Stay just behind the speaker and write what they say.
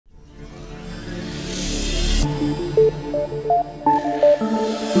Guys,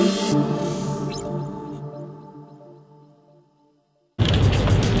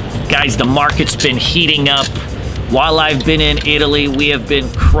 the market's been heating up. While I've been in Italy, we have been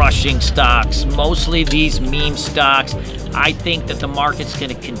crushing stocks, mostly these meme stocks. I think that the market's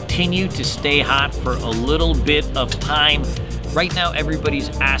going to continue to stay hot for a little bit of time. Right now, everybody's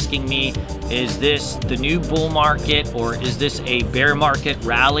asking me, is this the new bull market or is this a bear market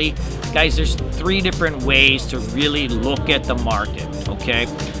rally? Guys, there's three different ways to really look at the market, okay?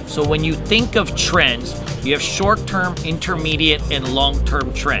 So when you think of trends, you have short-term, intermediate, and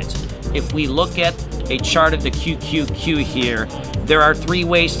long-term trends. If we look at a chart of the QQQ here, there are three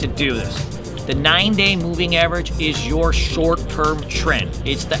ways to do this. The 9-day moving average is your short-term trend.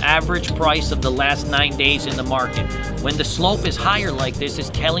 It's the average price of the last 9 days in the market. When the slope is higher like this, it's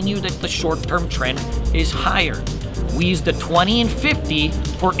telling you that the short-term trend is higher. We use the 20 and 50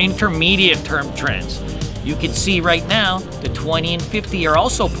 for intermediate-term trends. You can see right now, the 20 and 50 are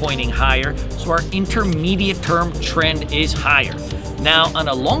also pointing higher, so our intermediate-term trend is higher. Now, on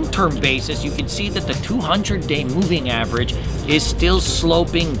a long-term basis, you can see that the 200-day moving average is still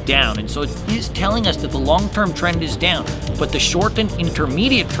sloping down. And so it is telling us that the long-term trend is down, but the short and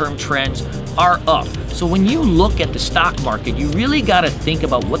intermediate-term trends are up. So when you look at the stock market, you really got to think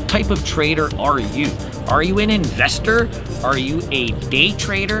about what type of trader are you? Are you an investor? Are you a day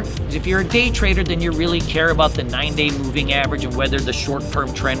trader? Because if you're a day trader, then you really care about the 9-day moving average and whether the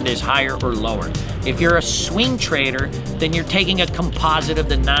short-term trend is higher or lower. If you're a swing trader, then you're taking a composite of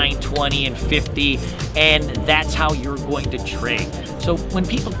the 9, 20, and 50, and that's how you're going to trade. So when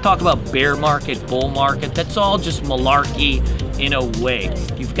people talk about bear market, bull market, that's all just malarkey in a way.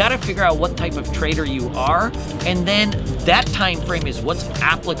 You've got to figure out what type of trader you are, and then that time frame is what's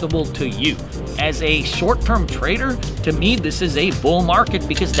applicable to you. As a short-term trader, to me, this is a bull market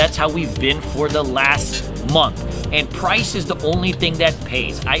because that's how we've been for the last month. And price is the only thing that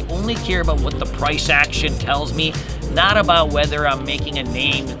pays. I only care about what the price action tells me, not about whether I'm making a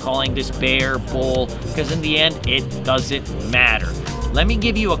name calling this bear, bull, because in the end, it doesn't matter. Let me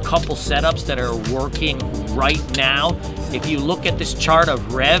give you a couple setups that are working right now. If you look at this chart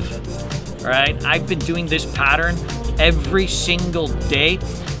of Rev, right, I've been doing this pattern every single day.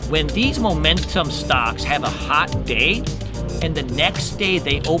 When these momentum stocks have a hot day and the next day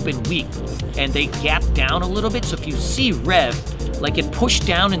they open weak and they gap down a little bit, so if you see Rev, like it pushed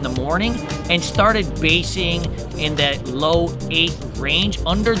down in the morning and started basing in that low 8 range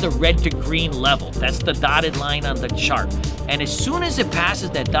under the red to green level. That's the dotted line on the chart. And as soon as it passes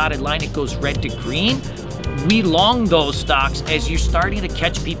that dotted line, it goes red to green. We long those stocks as you're starting to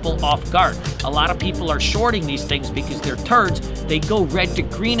catch people off guard. A lot of people are shorting these things because they're turds. They go red to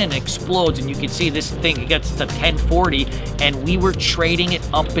green and explodes, and you can see this thing gets to 1040, and we were trading it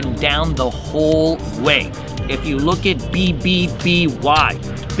up and down the whole way. If you look at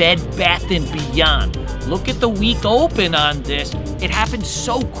BBBY, Bed Bath & Beyond, look at the week open on this. It happens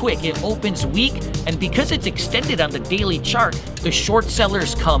so quick. It opens weak, and because it's extended on the daily chart, the short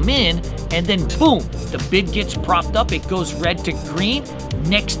sellers come in, and then boom, the bid gets propped up. It goes red to green.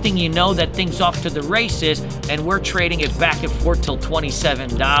 Next thing you know, that thing's off to the races, and we're trading it back and forth till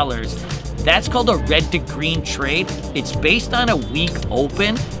 $27. That's called a red to green trade. It's based on a weak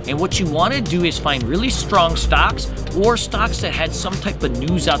open, and what you want to do is find really strong stocks or stocks that had some type of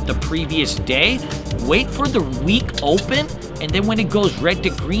news out the previous day. Wait for the weak open, and then when it goes red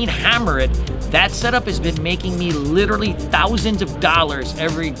to green, hammer it. That setup has been making me literally thousands of dollars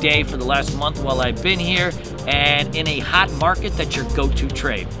every day for the last month while I've been here, and in a hot market, that's your go-to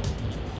trade.